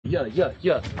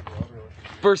Yeah.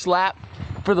 First lap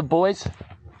for the boys.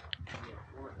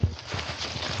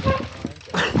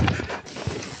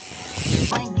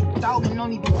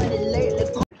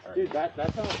 Dude, that's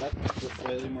just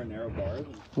slightly more narrow bars.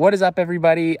 What is up,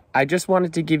 everybody? I just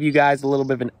wanted to give you guys a little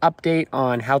bit of an update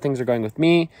on how things are going with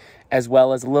me, as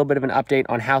well as a little bit of an update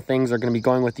on how things are going to be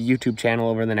going with the YouTube channel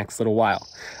over the next little while.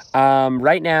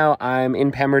 Right now, I'm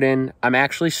in Pemberton. I'm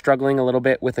actually struggling a little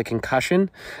bit with a concussion.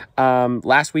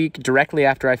 Last week, directly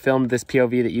after I filmed this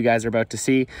POV that you guys are about to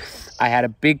see, I had a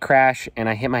big crash and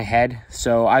I hit my head.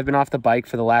 So I've been off the bike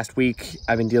for the last week.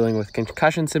 I've been dealing with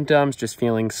concussion symptoms, just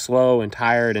feeling slow and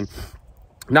tired and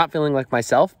not feeling like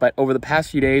myself. But over the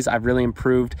past few days, I've really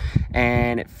improved,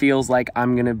 and it feels like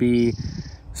I'm going to be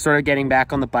sort of getting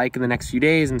back on the bike in the next few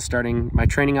days and starting my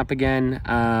training up again,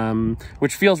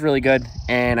 which feels really good,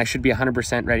 and I should be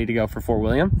 100% ready to go for Fort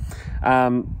William.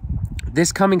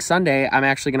 This coming Sunday, I'm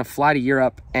actually going to fly to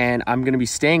Europe, and I'm going to be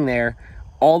staying there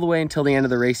all the way until the end of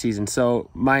the race season.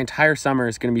 So my entire summer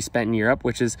is going to be spent in Europe,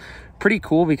 which is pretty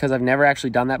cool because I've never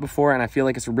actually done that before, and I feel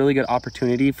like it's a really good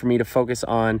opportunity for me to focus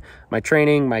on my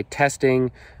training, my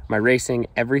testing, my racing,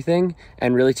 everything,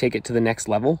 and really take it to the next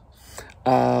level.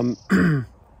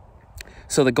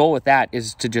 So the goal with that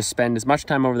is to just spend as much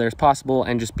time over there as possible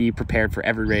and just be prepared for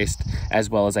every race as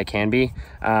well as I can be.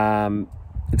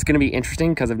 It's going to be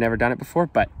interesting because I've never done it before,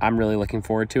 but I'm really looking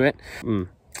forward to it.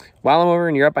 While I'm over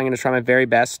in Europe, I'm going to try my very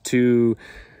best to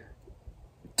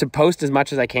post as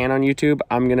much as I can on YouTube.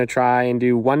 I'm going to try and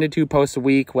do 1 to 2 posts a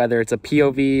week, whether it's a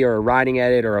POV or a riding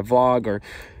edit or a vlog or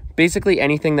basically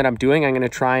anything that I'm doing. I'm going to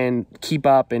try and keep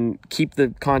up and keep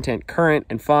the content current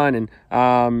and fun,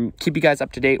 and keep you guys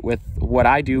up to date with what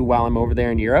I do while I'm over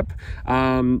there in Europe.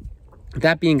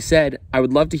 That being said, I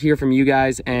would love to hear from you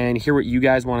guys and hear what you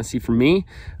guys want to see from me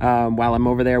while I'm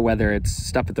over there, whether it's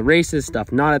stuff at the races,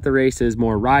 stuff not at the races,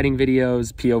 more riding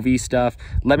videos, POV stuff.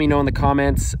 Let me know in the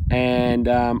comments, and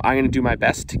I'm going to do my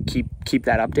best to keep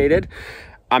that updated.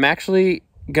 I'm actually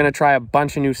going to try a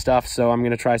bunch of new stuff, so I'm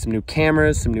going to try some new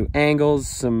cameras, some new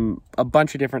angles, a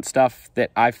bunch of different stuff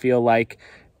that I feel like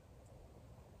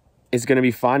is going to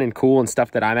be fun and cool and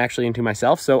stuff that I'm actually into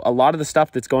myself. So a lot of the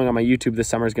stuff that's going on my YouTube this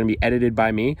summer is going to be edited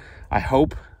by me. I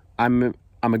hope I'm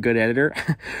a good editor.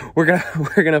 we're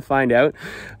gonna find out.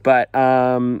 But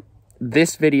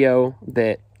this video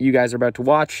that you guys are about to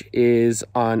watch is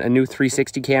on a new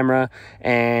 360 camera,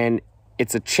 and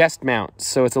it's a chest mount,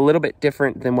 so it's a little bit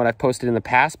different than what I've posted in the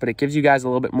past, but it gives you guys a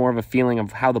little bit more of a feeling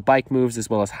of how the bike moves as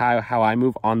well as how I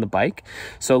move on the bike.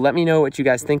 So let me know what you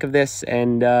guys think of this,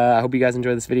 and I hope you guys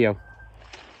enjoy this video.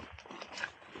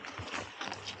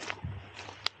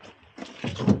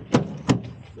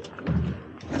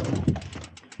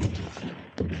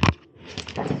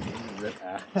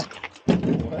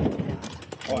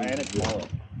 Oh, and it's yellow.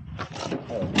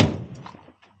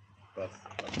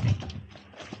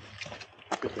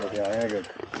 Yeah, I'm gonna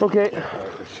go. Okay,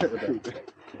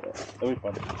 That'll be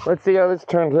fun. let's see how this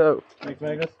turns out. Thanks,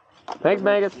 Magus. Thanks,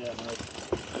 Magus. Yeah, nice.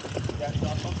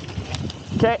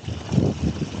 Okay.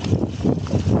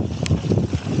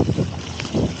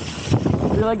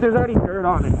 I feel like there's already dirt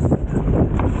on it.